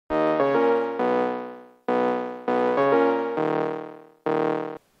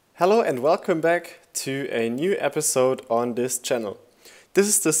Hello and welcome back to a new episode on this channel. This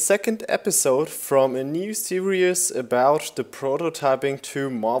is the second episode from a new series about the prototyping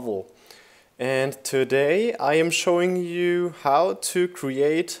to Marvel. And today I am showing you how to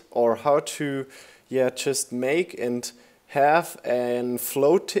create or how to just make and have a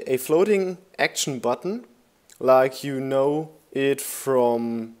floating action button like you know it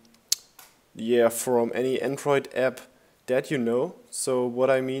from any Android app that you know. So what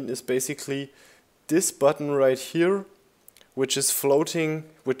I mean is basically this button right here, which is floating,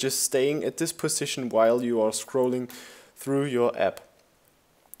 which is staying at this position while you are scrolling through your app.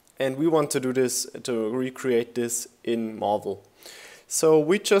 And we want to do this, to recreate this in Marvel. So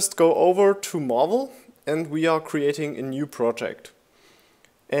we just go over to Marvel and we are creating a new project.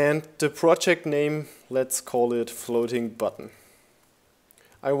 And the project name, let's call it Floating Button.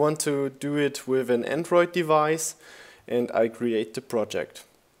 I want to do it with an Android device and I create the project.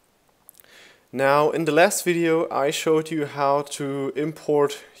 Now in the last video I showed you how to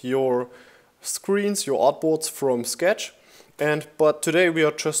import your screens, your artboards from Sketch, but today we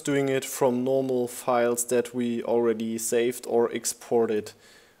are just doing it from normal files that we already saved or exported.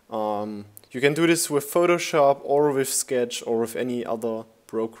 You can do this with Photoshop or with Sketch or with any other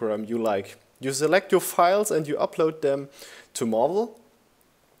program you like. You select your files and you upload them to Marvel.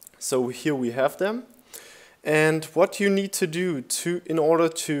 So here we have them. And what you need to do in order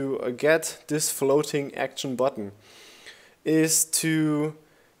to get this floating action button is to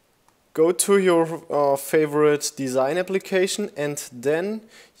go to your favorite design application, and then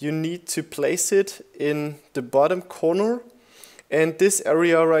you need to place it in the bottom corner, and this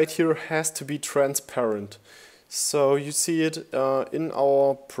area right here has to be transparent. So you see it in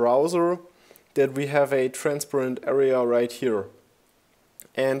our browser that we have a transparent area right here.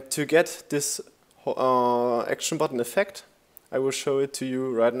 And to get this action button effect, I will show it to you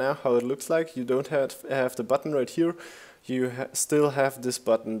right now how it looks like. You don't have the button right here, you still have this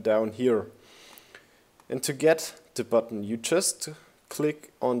button down here. And to get the button, you just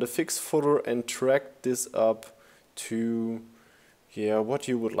click on the fix folder and drag this up to what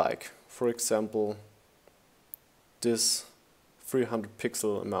you would like. For example, this 300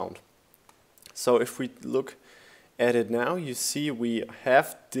 pixel amount. So if we look at it now, you see we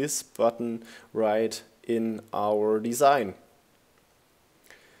have this button right in our design.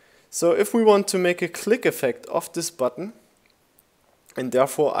 So if we want to make a click effect of this button, and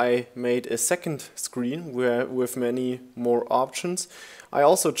therefore I made a second screen with many more options, I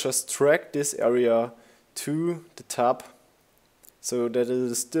also just drag this area to the top so that it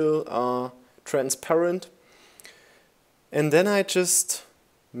is still transparent, and then I just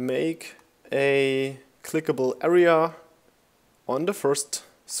make a clickable area on the first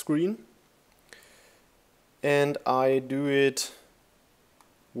screen, and I do it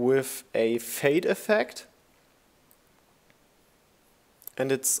with a fade effect,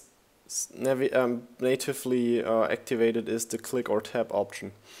 and it's natively activated is the click or tap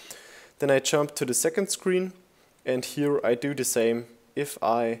option. Then I jump to the second screen, and here I do the same. If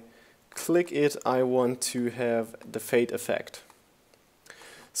I click it, I want to have the fade effect.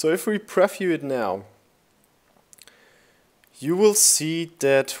 So if we preview it now, you will see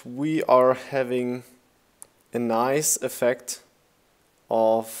that we are having a nice effect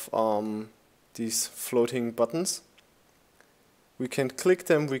of these floating buttons. We can click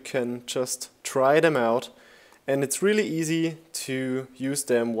them, we can just try them out, and it's really easy to use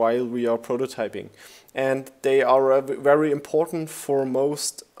them while we are prototyping. And they are very important for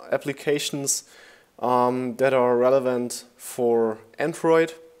most applications that are relevant for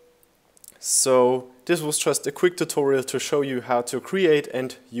Android. So this was just a quick tutorial to show you how to create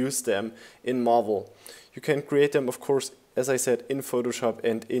and use them in Marvel. You can create them, of course, as I said, in Photoshop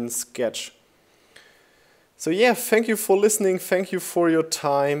and in Sketch. So yeah, thank you for listening, thank you for your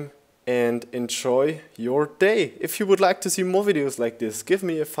time, and enjoy your day. If you would like to see more videos like this, give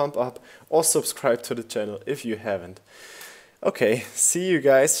me a thumb up or subscribe to the channel if you haven't. Okay, see you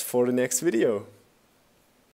guys for the next video.